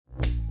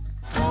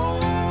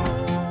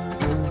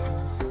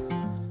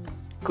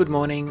Good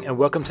morning and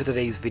welcome to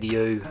today's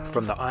video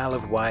from the Isle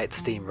of Wight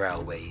Steam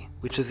Railway,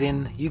 which is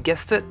in, you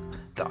guessed it,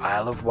 the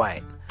Isle of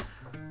Wight.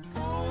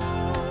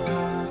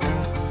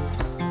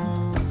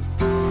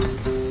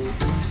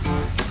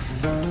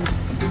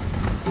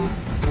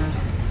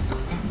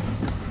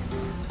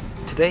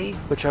 Today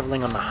we're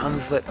travelling on the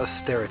Hunslet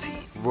Austerity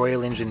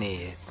Royal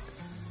Engineer.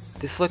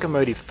 This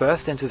locomotive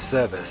first entered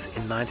service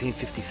in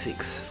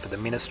 1956 for the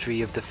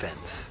Ministry of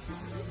Defence.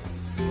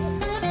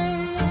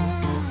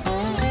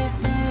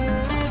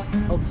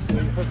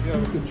 Hope you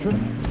have a good trip.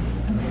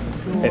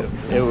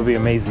 It will be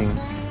amazing.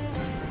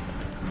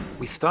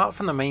 We start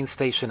from the main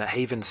station at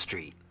Haven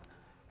Street.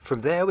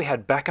 From there we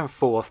head back and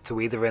forth to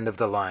either end of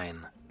the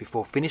line,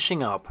 before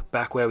finishing up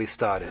back where we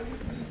started.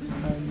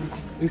 And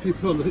if you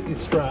pull your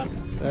strap,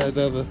 there's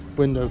the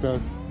window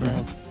go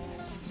round.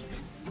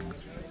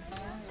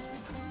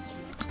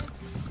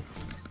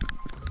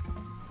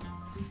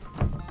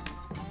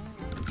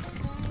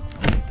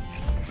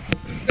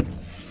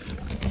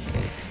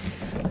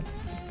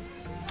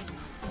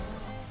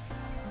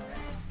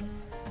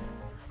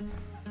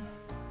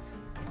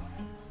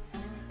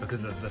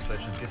 Because of the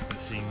social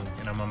distancing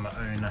and I'm on my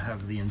own, I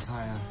have the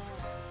entire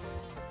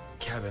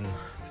cabin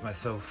to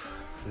myself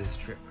for this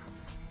trip.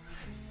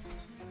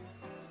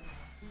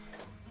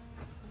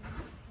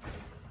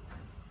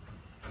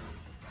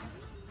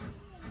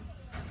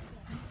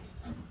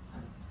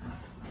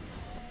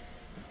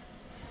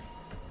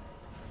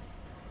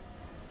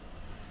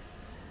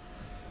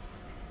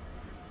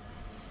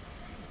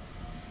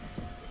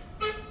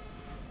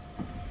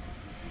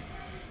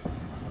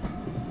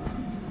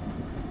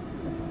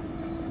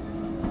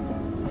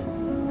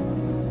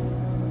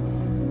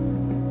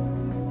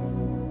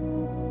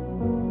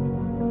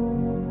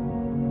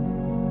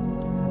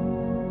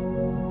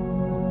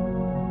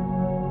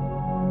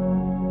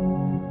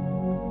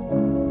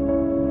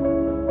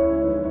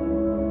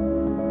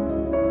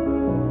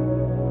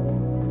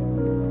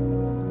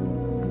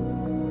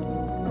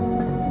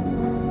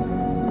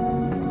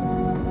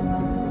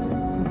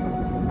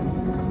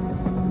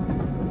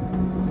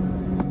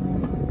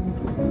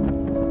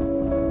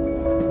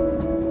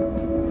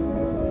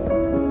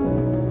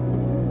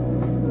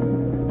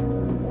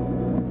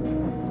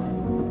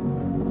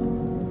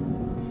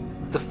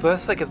 The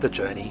first leg of the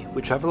journey,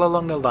 we travel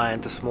along the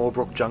line to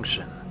Smallbrook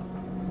Junction.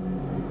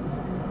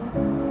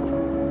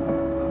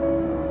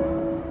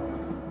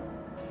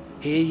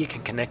 Here you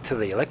can connect to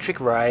the electric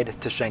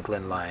ride to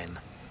Shanklin Line.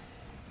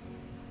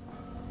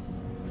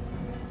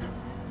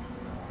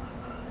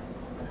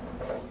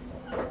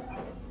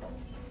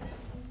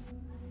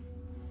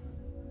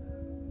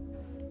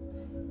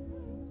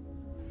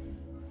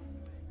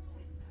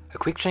 A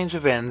quick change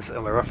of ends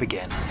and we're off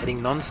again,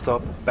 heading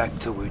non-stop back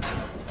to Wootton.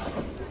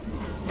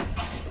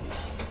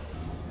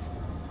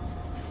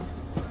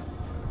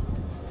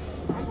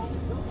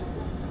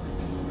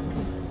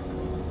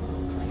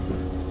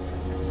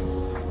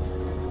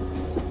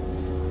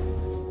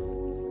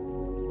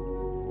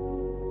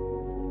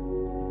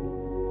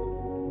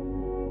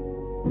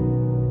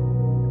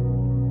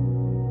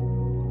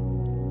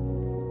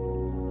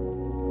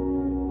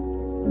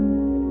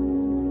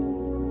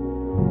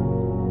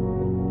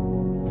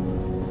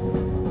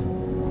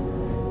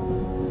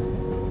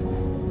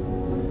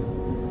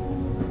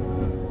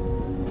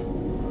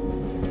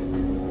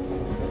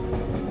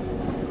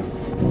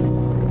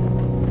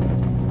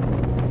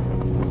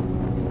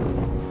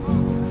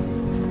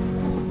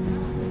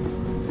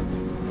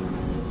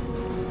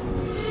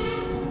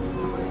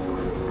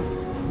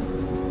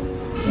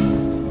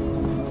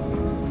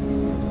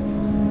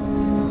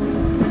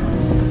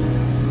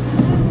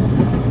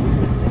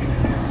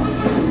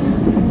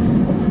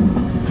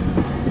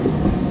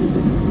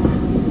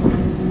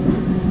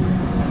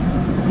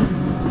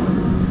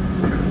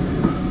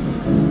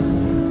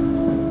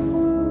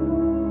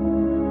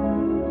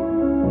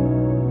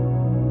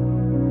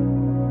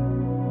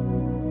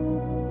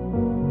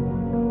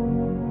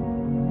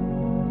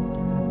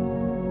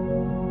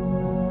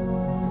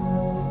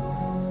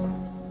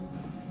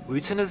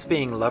 Wootton is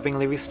being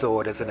lovingly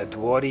restored as an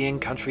Edwardian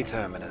country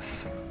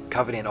terminus,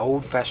 covered in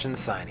old-fashioned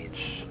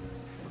signage.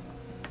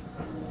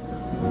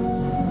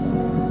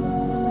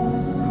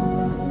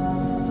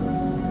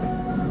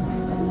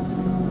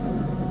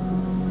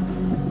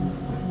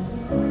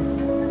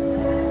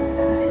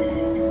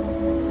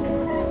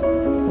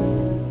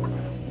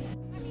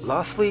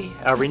 Lastly,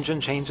 our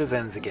engine changes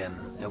ends again,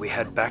 and we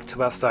head back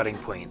to our starting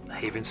point,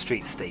 Haven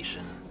Street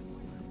Station.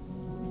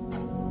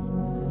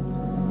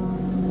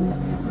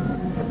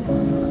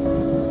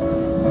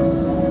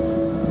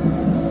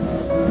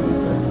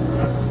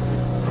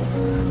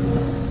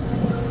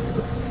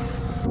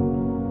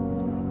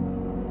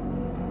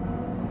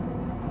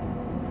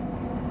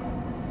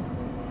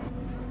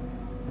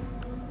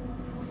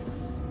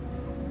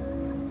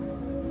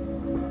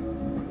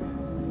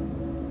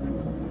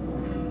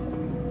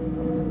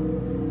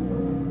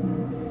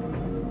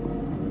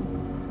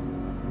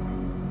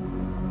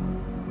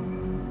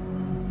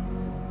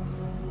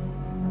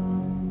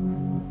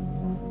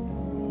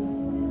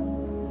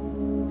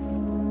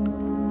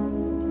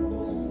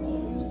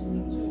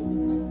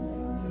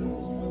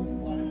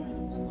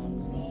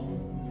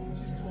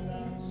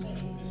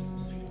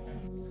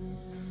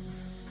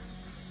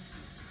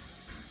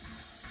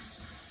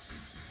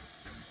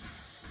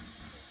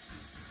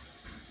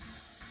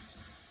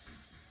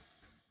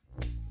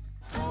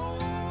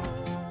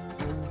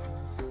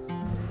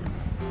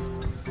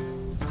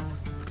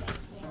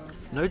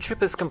 No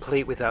trip is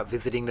complete without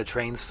visiting the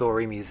Train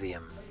Story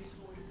Museum.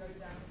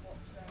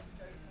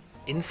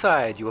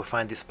 Inside you will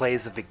find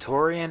displays of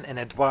Victorian and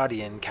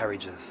Edwardian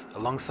carriages,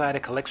 alongside a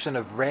collection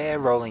of rare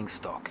rolling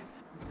stock.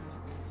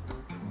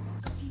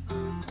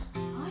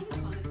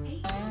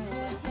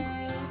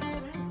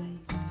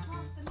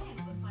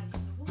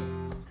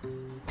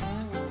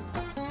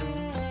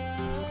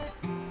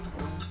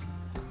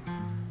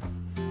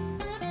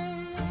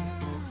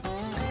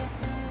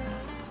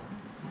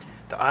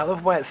 The Isle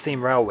of Wight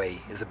Steam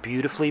Railway is a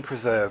beautifully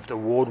preserved,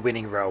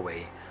 award-winning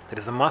railway that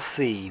is a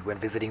must-see when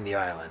visiting the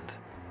island.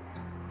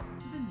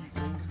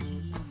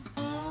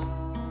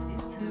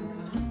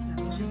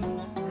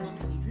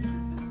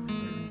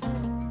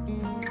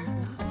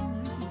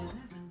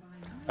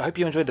 I hope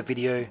you enjoyed the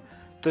video.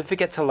 Don't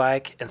forget to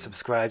like and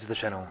subscribe to the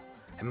channel.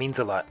 It means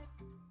a lot.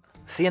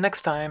 See you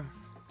next time!